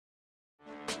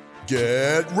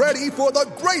Get ready for the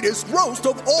greatest roast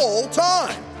of all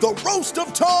time, the Roast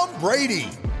of Tom Brady,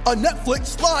 a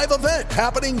Netflix live event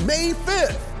happening May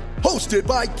 5th. Hosted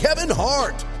by Kevin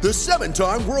Hart, the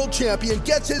 7-time world champion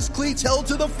gets his cleats held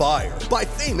to the fire by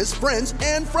famous friends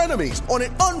and frenemies on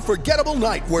an unforgettable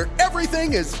night where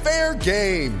everything is fair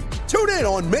game. Tune in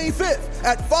on May 5th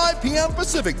at 5 p.m.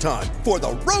 Pacific time for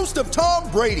the Roast of Tom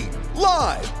Brady,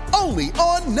 live only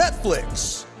on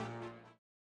Netflix.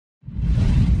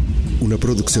 Una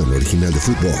producción original de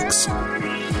Footbox.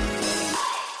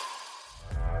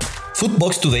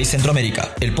 Footbox Today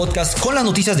Centroamérica, el podcast con las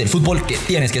noticias del fútbol que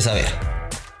tienes que saber.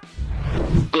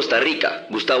 Costa Rica,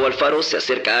 Gustavo Alfaro se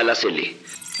acerca a la Sele.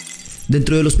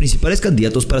 Dentro de los principales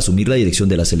candidatos para asumir la dirección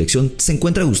de la selección se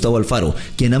encuentra Gustavo Alfaro,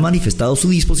 quien ha manifestado su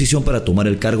disposición para tomar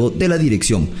el cargo de la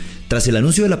dirección. Tras el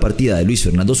anuncio de la partida de Luis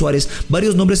Fernando Suárez,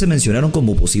 varios nombres se mencionaron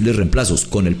como posibles reemplazos.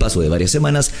 Con el paso de varias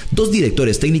semanas, dos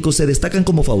directores técnicos se destacan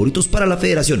como favoritos para la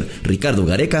federación, Ricardo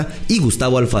Gareca y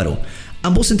Gustavo Alfaro.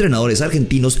 Ambos entrenadores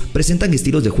argentinos presentan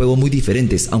estilos de juego muy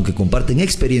diferentes, aunque comparten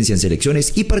experiencia en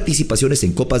selecciones y participaciones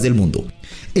en Copas del Mundo.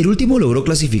 El último logró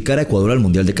clasificar a Ecuador al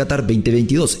Mundial de Qatar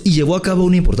 2022 y llevó a cabo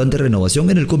una importante renovación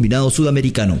en el combinado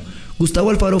sudamericano.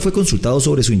 Gustavo Alfaro fue consultado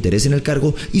sobre su interés en el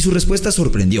cargo y su respuesta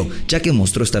sorprendió, ya que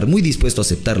mostró estar muy dispuesto a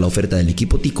aceptar la oferta del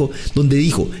equipo tico, donde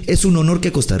dijo: "Es un honor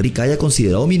que Costa Rica haya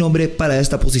considerado mi nombre para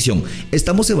esta posición.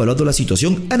 Estamos evaluando la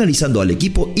situación, analizando al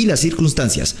equipo y las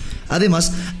circunstancias".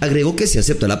 Además, agregó que si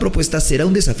acepta la propuesta será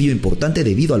un desafío importante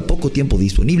debido al poco tiempo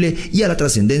disponible y a la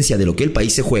trascendencia de lo que el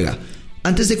país se juega.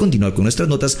 Antes de continuar con nuestras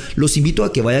notas, los invito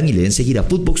a que vayan y le den seguir a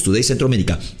Footbox Today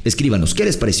Centroamérica. Escríbanos qué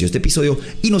les pareció este episodio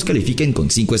y nos califiquen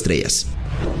con 5 estrellas.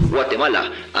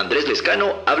 Guatemala, Andrés Lescano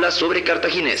habla sobre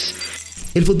Cartaginés.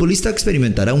 El futbolista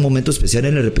experimentará un momento especial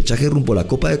en el repechaje rumbo a la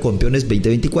Copa de Campeones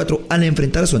 2024 al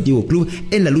enfrentar a su antiguo club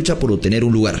en la lucha por obtener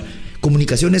un lugar.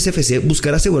 Comunicaciones FC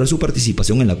buscará asegurar su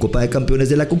participación en la Copa de Campeones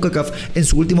de la CONCACAF en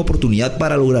su última oportunidad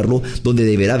para lograrlo, donde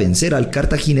deberá vencer al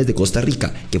Cartaginés de Costa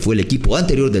Rica, que fue el equipo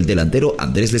anterior del delantero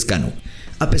Andrés Lescano.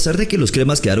 A pesar de que los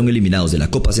cremas quedaron eliminados de la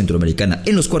Copa Centroamericana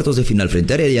en los cuartos de final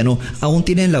frente a Herediano, aún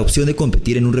tienen la opción de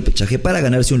competir en un repechaje para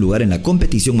ganarse un lugar en la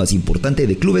competición más importante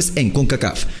de clubes en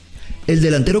CONCACAF. El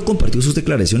delantero compartió sus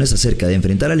declaraciones acerca de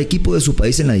enfrentar al equipo de su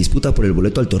país en la disputa por el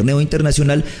boleto al torneo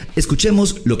internacional.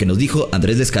 Escuchemos lo que nos dijo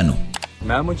Andrés Lescano.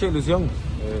 Me da mucha ilusión,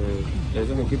 es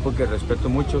un equipo que respeto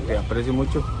mucho, que aprecio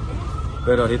mucho,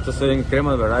 pero ahorita estoy en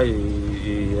cremas, ¿verdad?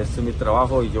 Y este es mi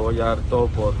trabajo y yo voy a dar todo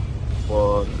por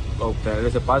obtener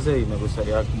ese pase, y me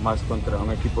gustaría más contra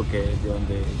un equipo que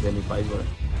de mi país,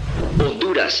 ¿verdad?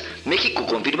 Honduras, México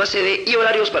confirma sede y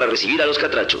horarios para recibir a los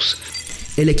catrachos.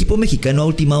 El equipo mexicano ha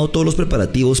ultimado todos los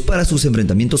preparativos para sus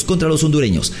enfrentamientos contra los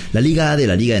hondureños. La Liga A de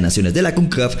la Liga de Naciones de la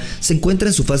CONCACAF se encuentra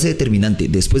en su fase determinante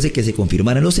después de que se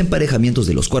confirmaran los emparejamientos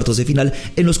de los cuartos de final,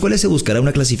 en los cuales se buscará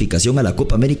una clasificación a la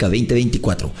Copa América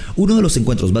 2024. Uno de los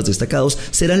encuentros más destacados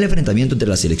será el enfrentamiento entre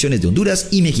las selecciones de Honduras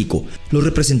y México. Los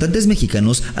representantes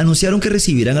mexicanos anunciaron que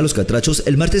recibirán a los catrachos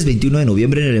el martes 21 de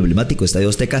noviembre en el emblemático Estadio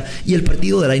Azteca, y el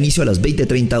partido dará inicio a las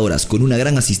 20:30 horas con una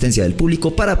gran asistencia del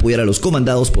público para apoyar a los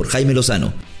comandados por Jaime Lozano.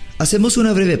 Hacemos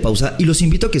una breve pausa y los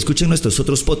invito a que escuchen nuestros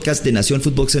otros podcasts de Nación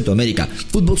Footbox Centroamérica,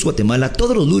 Footbox Guatemala,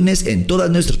 todos los lunes en todas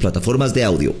nuestras plataformas de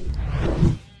audio.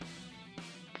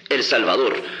 El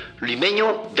Salvador, limeño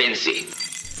vence.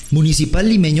 Municipal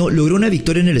Limeño logró una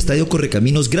victoria en el Estadio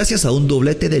Correcaminos gracias a un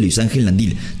doblete de Luis Ángel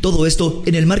Landín. Todo esto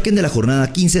en el margen de la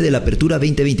jornada 15 de la Apertura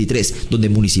 2023, donde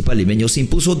Municipal Limeño se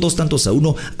impuso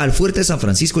 2-1 al Fuerte San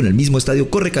Francisco en el mismo Estadio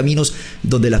Correcaminos,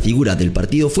 donde la figura del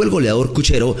partido fue el goleador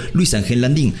cuchero Luis Ángel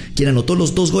Landín, quien anotó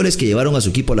los 2 goles que llevaron a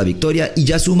su equipo a la victoria y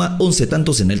ya suma 11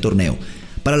 tantos en el torneo.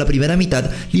 Para la primera mitad,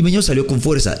 Limeño salió con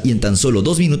fuerza y en tan solo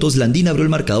 2 minutos Landín abrió el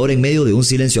marcador en medio de un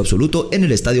silencio absoluto en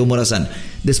el Estadio Morazán.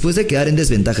 Después de quedar en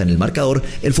desventaja en el marcador,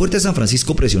 el Fuerte San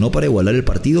Francisco presionó para igualar el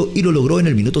partido y lo logró en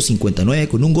el minuto 59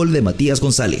 con un gol de Matías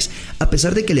González. A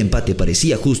pesar de que el empate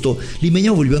parecía justo,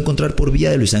 Limeño volvió a encontrar por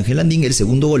vía de Luis Ángel Landín el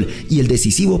segundo gol y el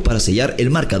decisivo para sellar el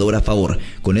marcador a favor.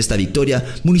 Con esta victoria,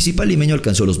 Municipal Limeño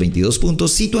alcanzó los 22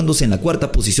 puntos, situándose en la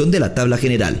cuarta posición de la tabla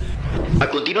general. A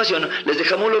continuación, les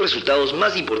dejamos los resultados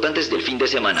más importantes del fin de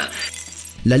semana.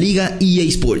 La Liga EA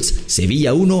Sports: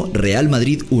 Sevilla 1, Real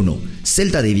Madrid 1,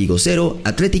 Celta de Vigo 0,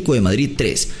 Atlético de Madrid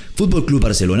 3, Fútbol Club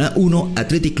Barcelona 1,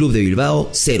 Athletic Club de Bilbao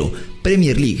 0,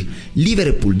 Premier League: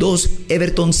 Liverpool 2,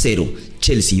 Everton 0,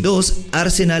 Chelsea 2,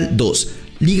 Arsenal 2,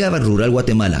 Liga Rural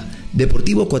Guatemala: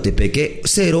 Deportivo Coatepeque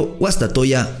 0,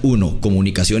 Guastatoya 1,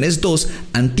 Comunicaciones 2,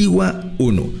 Antigua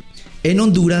 1. En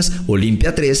Honduras,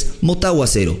 Olimpia 3, Motagua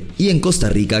 0. Y en Costa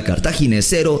Rica, Cartaginés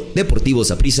 0, Deportivo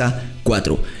Saprissa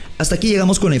 4. Hasta aquí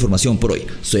llegamos con la información por hoy.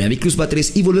 Soy Ami Cruz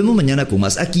Batres y volvemos mañana con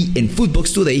más aquí en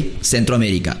Footbox Today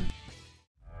Centroamérica.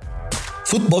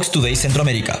 Footbox Today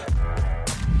Centroamérica.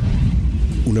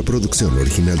 Una producción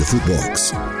original de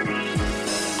Footbox.